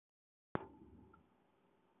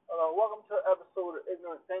Welcome to an episode of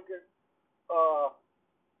Ignorant Thinkers. Uh,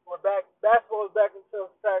 we're back. Basketball is back into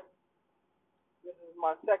effect. This is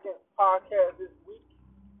my second podcast this week.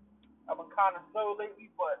 I've been kind of slow lately,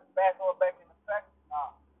 but basketball back in effect.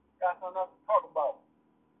 Got something else to talk about.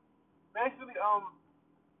 Basically, I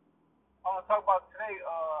want to talk about today.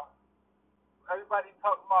 Everybody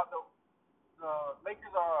talking about the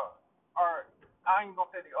Lakers are I ain't gonna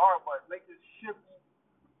say they are, but Lakers should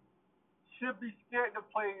be scared to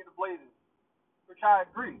play the Blazers, which I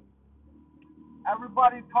agree.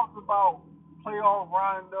 Everybody talks about playoff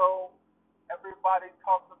Rondo. Everybody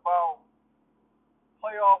talks about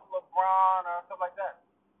playoff LeBron or stuff like that.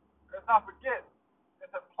 Let's not forget, it's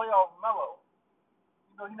a playoff Melo.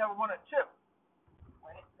 He never won a chip.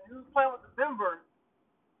 When he was playing with the Denver,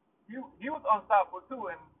 he was unstoppable too.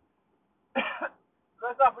 And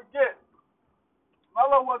let's not forget,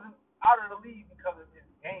 Melo wasn't out of the league because of his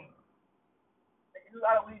game. He was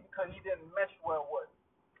out of the league because he didn't mesh well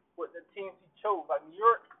with the teams he chose. Like New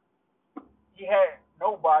York, he had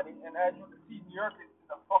nobody, and as you can see, New York is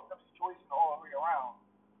a fucked up situation all the way around.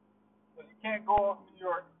 So you can't go off New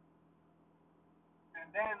York, and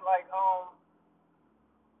then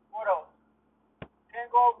what else? Can't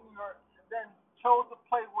go off New York, and then chose to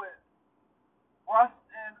play with Russ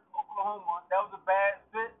in Oklahoma. That was a bad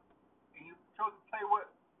fit, and you chose to play with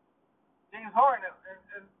James Harden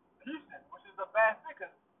in Houston, which is a bad fit.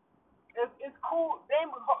 Cause it's cool.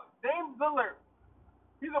 Dame Lillard,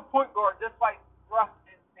 he's a point guard just like Russ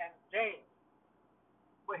and James,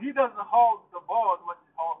 but he doesn't hold the ball as much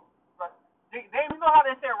as Russ. Dame, you know how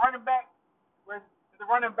they say running back, where the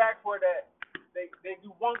running backs where that they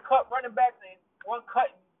do one cut running backs and one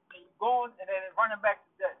cut and you going, and then running backs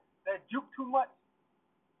that juke too much.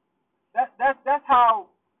 That's how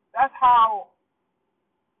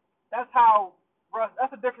Russ.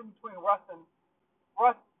 That's the difference between Russ and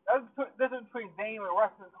Russ. That's the difference between Dame and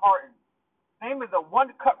Russ and Harden. Dame is a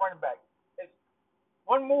one-cut running back. It's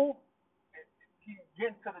one move, and he's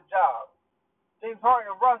getting to the job. James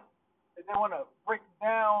Harden and Russ, if they want to break you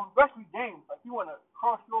down, especially James, like he want to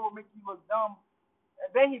cross you over, make you look dumb,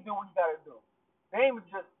 and then he do what he got to do. Dame is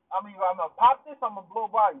just, I'm gonna pop this, I'm gonna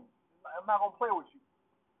blow by you. I'm not gonna play with you.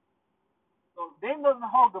 So Dame doesn't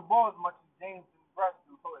hold the ball as much as James and Russ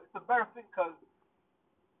do. So it's a better fit because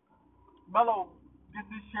Melo gets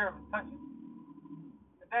his share of touches.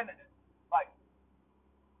 And then, like,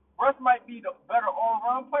 Russ might be the better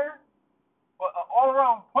all-around player, but an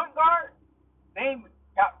all-around point guard, Dame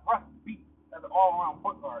got Russ beat as an all-around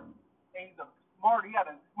point guard. And he got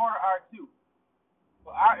a smarter IQ.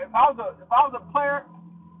 So if I was a player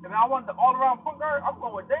and I wanted the all-around point guard, I'm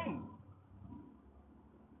going with Dame.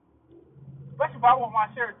 Especially if I want my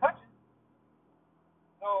share of touches.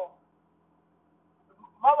 So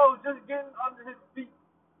Melo's just getting under his feet.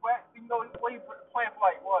 Even though he's playing for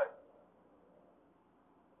like what?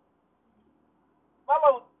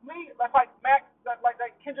 Melo, like Max, like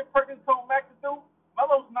that Kendrick Perkins told Max to do.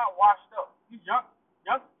 Melo's not washed up. He's young.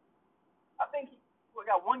 I think he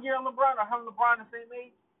got 1 year on LeBron, or him and LeBron the same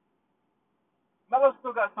age. Melo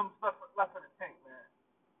still got some stuff left in the tank, man.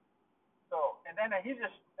 So, and then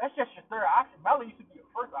that's just your third option. Melo used to be your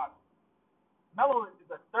first option. Melo is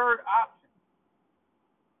the third option.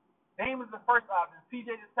 Dame is the first option.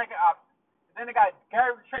 CJ is the second option. And then they got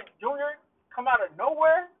Gary Trent Jr. come out of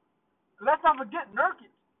nowhere. So let's not forget Nurkic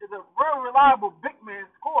is a real reliable big man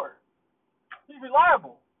scorer. He's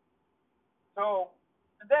reliable. So,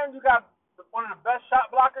 and then you got one of the best shot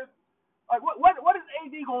blockers. Like what is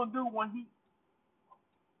AD gonna do when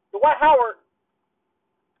Dwight Howard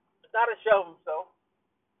is not a shell of himself.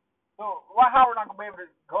 So Dwight Howard not gonna be able to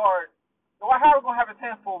guard. Dwight Howard gonna have his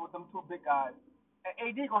hands full with them two big guys, and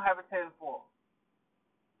AD gonna have his hands full.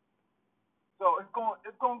 So it's gonna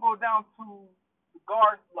go down to the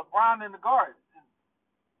guards, LeBron and the guards.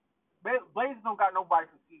 Blazers don't got nobody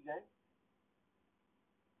for CJ.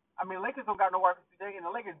 Lakers don't got nobody for CJ, and the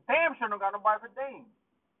Lakers damn sure don't got nobody for Dame.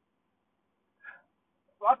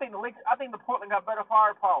 So I think the Portland got better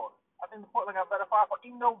firepower.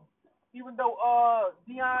 Even though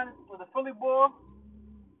Dion was a Philly boy,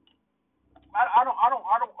 I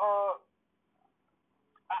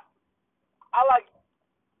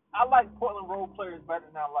like Portland role players better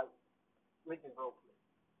than I like Lakers role players.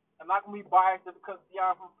 I'm not gonna be biased just because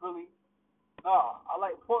Dion from Philly. No, I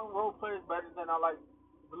like Portland role players better than I like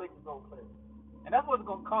the Lakers role players. And that's what it's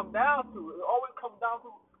gonna come down to. It always comes down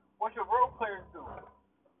to what your role players do.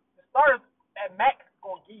 The starters at max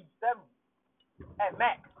gonna give you 70 at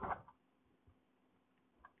max,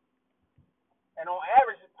 and on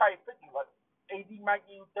average it's probably 50. Like AD might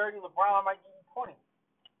give you 30, LeBron might give you 20.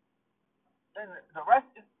 Then the rest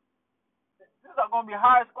is gonna be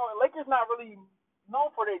high scoring. Lakers not really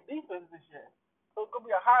known for their defense this year, so it's gonna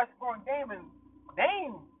be a high scoring game. And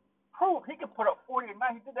Dame proved he can put up 40 a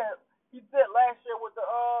night. He did that. He did that last year with the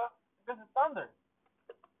against the Thunder.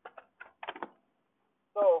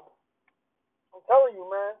 So I'm telling you,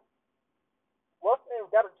 man, what's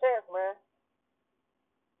name got a chance, man.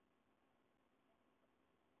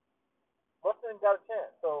 What's name got a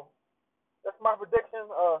chance. So that's my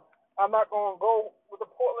prediction. I'm not gonna go with the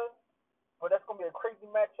Portland, but that's gonna be a crazy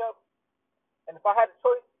matchup. And if I had a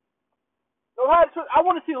choice, no, if I had a choice, I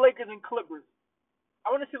want to see Lakers and Clippers. I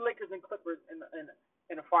want to see Lakers and Clippers in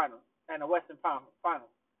the finals and the Western Finals.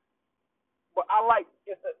 But I like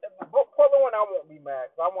if the Portland one, I won't be mad.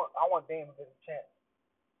 Cause I want Dame to get a chance.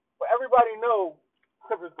 But everybody knows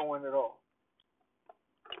Clippers gonna win it all.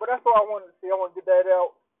 But that's what I wanted to see. I want to get that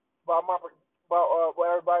out about what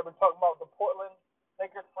everybody been talking about, the Portland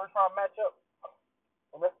Lakers first round matchup.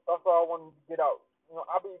 And that's all I wanted to get out. You know,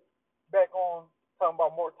 I'll be back on talking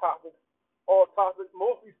about more topics, all topics,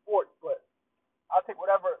 mostly sports, but I'll take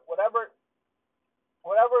whatever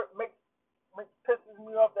makes pisses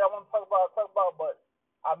me off that I want to talk about, but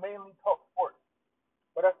I mainly talk sports.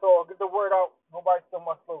 But that's all. Get the word out. Nobody steal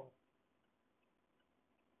my slogan.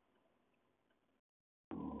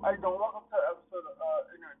 How you doing? Welcome to the episode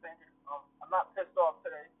of Ignorant Thinking. I'm not pissed off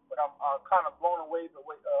today, but I'm kind of blown away the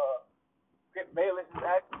way Skip Bayless is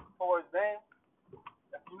acting towards Dame.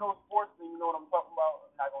 If you know sports, then you know what I'm talking about.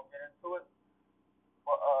 I'm not gonna get into it,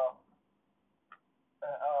 but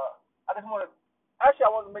I just want to. Actually,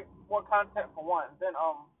 I want to make more content for one. Then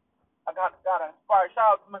I got inspired.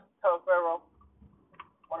 Shout out to Mr. Telefero,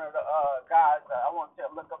 one of the guys that I want to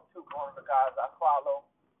look up to. One of the guys I follow.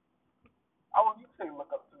 You can say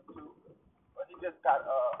look up to too, but he just got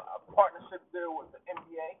a partnership deal with the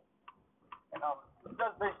NBA, and he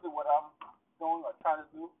does basically what I'm doing or trying to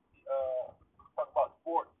do. Talk about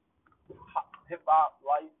sports, hip hop,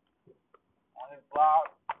 life on his blog.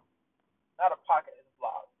 Not a pocket, his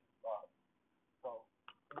blog. So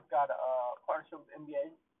he's got a partnership with the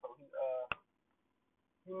NBA. So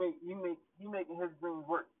he making his dreams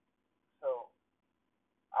work. So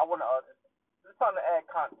I want to just trying to add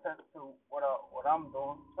content to what I'm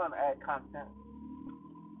doing. Trying to add content.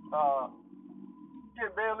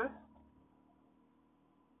 Skip Bayless.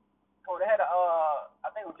 So they had I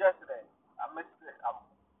think it was yesterday. I missed it. I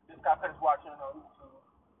just got finished watching it on YouTube.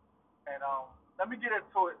 And let me get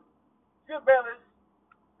into it. Skip Bayless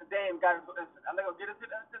and Dame got into an incident. I'm not gonna get into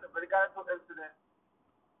the incident, but they got into an incident.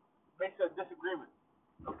 Basically a disagreement.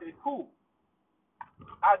 Okay, cool.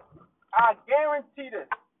 I guarantee this.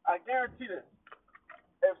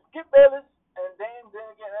 If Skip Bayless and Dame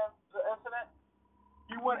didn't get into the incident,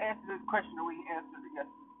 he wouldn't answer this question the way he answered it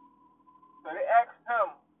yesterday. So they asked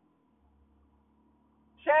him,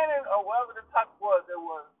 Shannon or whatever the topic was, it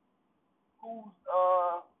was who's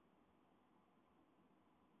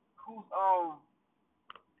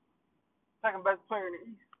second best player in the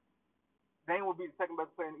East. Dame will be the second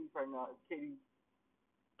best player in the East right now if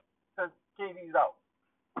since KD's out.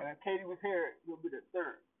 And if KD was here, he'll be the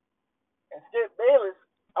third. And Skip Bayless,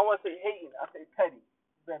 I want to say hating, I say petty.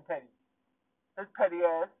 He's been petty. His petty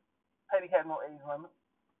ass. Petty has no age limit.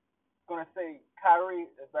 He's gonna say Kyrie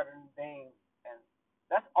is better than Dame, and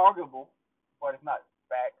that's arguable, but it's not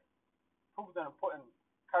facts. Proof's in the pudding.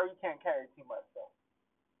 Kyrie can't carry a team by himself.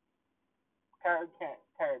 Kyrie can't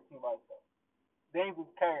carry a team by himself. Dame can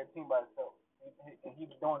carry a team by himself, and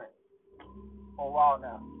he's doing it for a while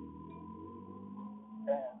now.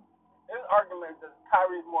 And his argument is that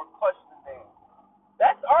Kyrie is more clutch than Dame.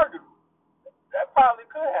 That's arguable. That probably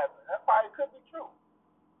could happen. That probably could be true.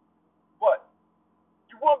 But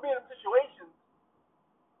you won't be in a situation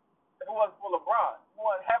if it wasn't for LeBron. You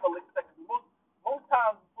wouldn't have a late second. Most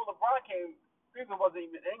times before LeBron came, Cleveland wasn't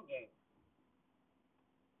even in game.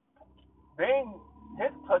 Dame, his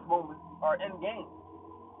clutch moments are in game.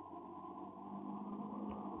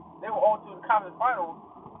 They were all to the conference finals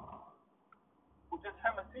with just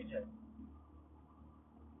him and CJ.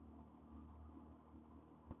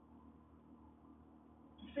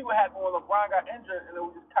 You see what happened when LeBron got injured and it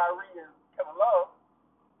was just Kyrie and Kevin Love.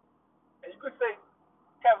 And you could say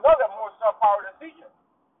Kevin Love got more star power than CJ.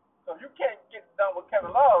 So if you can't get done with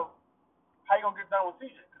Kevin Love, how you gonna get done with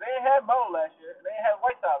CJ? Because they ain't had Melo last year, and they ain't had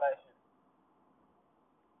Whiteside last year.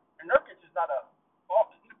 And Nurkic is not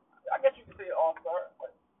I guess you could say an all-star,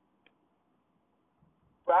 but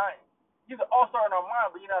he's an all-star in our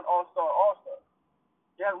mind, but he's not an all-star.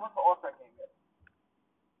 He hasn't won the all-star game yet.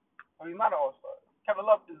 So he's not an all-star. Kevin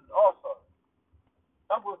Love is an all-star.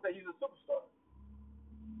 Some people say he's a superstar.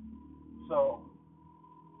 So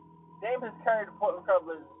Dame has carried the Portland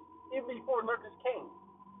Trailblazers even before Nurkic came.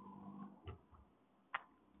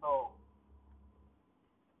 So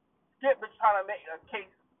Skip is trying to make a case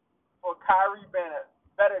for Kyrie better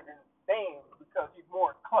than Dame because he's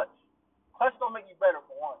more clutch. Clutch don't make you better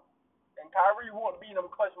for one. And Kyrie won't be in them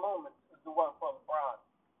clutch moments as the one for LeBron.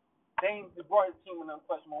 Dame brought his team in them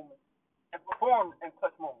clutch moments and performed in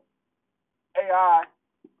clutch moments. AI,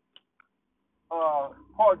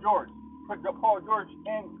 Paul George. Put Paul George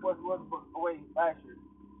and Westbrook away last year.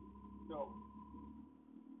 So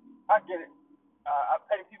I get it. I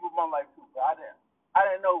petty people in my life too, but I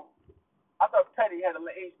didn't know. I thought Petty had an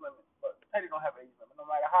age limit, but Petty don't have an age limit. No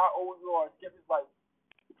matter how old you are, Skip is like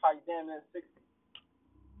probably damn near 60.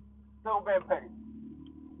 Still been Petty.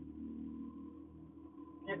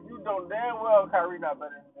 You know damn well Kyrie not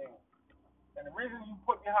better than Dame. And the reason you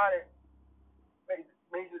put behind it makes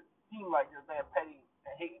it seem like you're being petty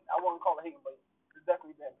and hating. I wouldn't call it hating, but it's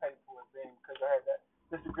definitely being petty towards Dame because I had that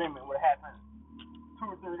disagreement what happened 2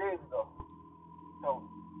 or 3 days ago. So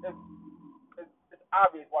it's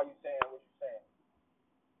obvious why you're saying what you're saying.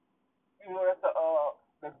 Even though that's the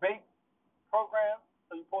debate program,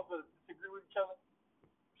 so you're supposed to disagree with each other.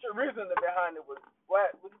 The reason behind it was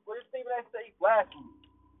what did Stephen A. say? Blasphemy.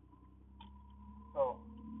 So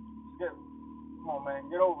come on, man,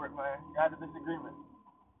 get over it, man. You had a disagreement.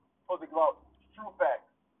 Supposed to go out true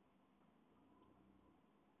facts.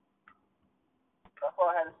 That's all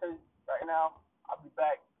I had to say right now. I'll be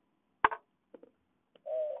back.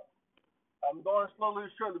 I'm going slowly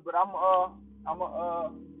and surely, but I'm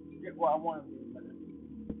get what I want to do.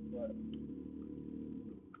 But as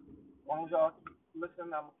long as y'all keep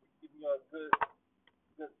listening, I'm gonna keep giving you a good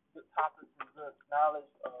topics and good knowledge,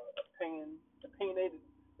 opinionated.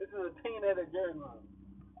 This is opinionated journalism.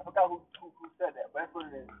 I forgot who said that, but that's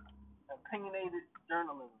what it is. Opinionated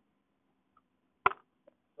journalism.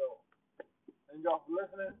 So, and y'all for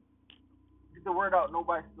listening. Get the word out.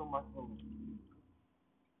 Nobody steal my food.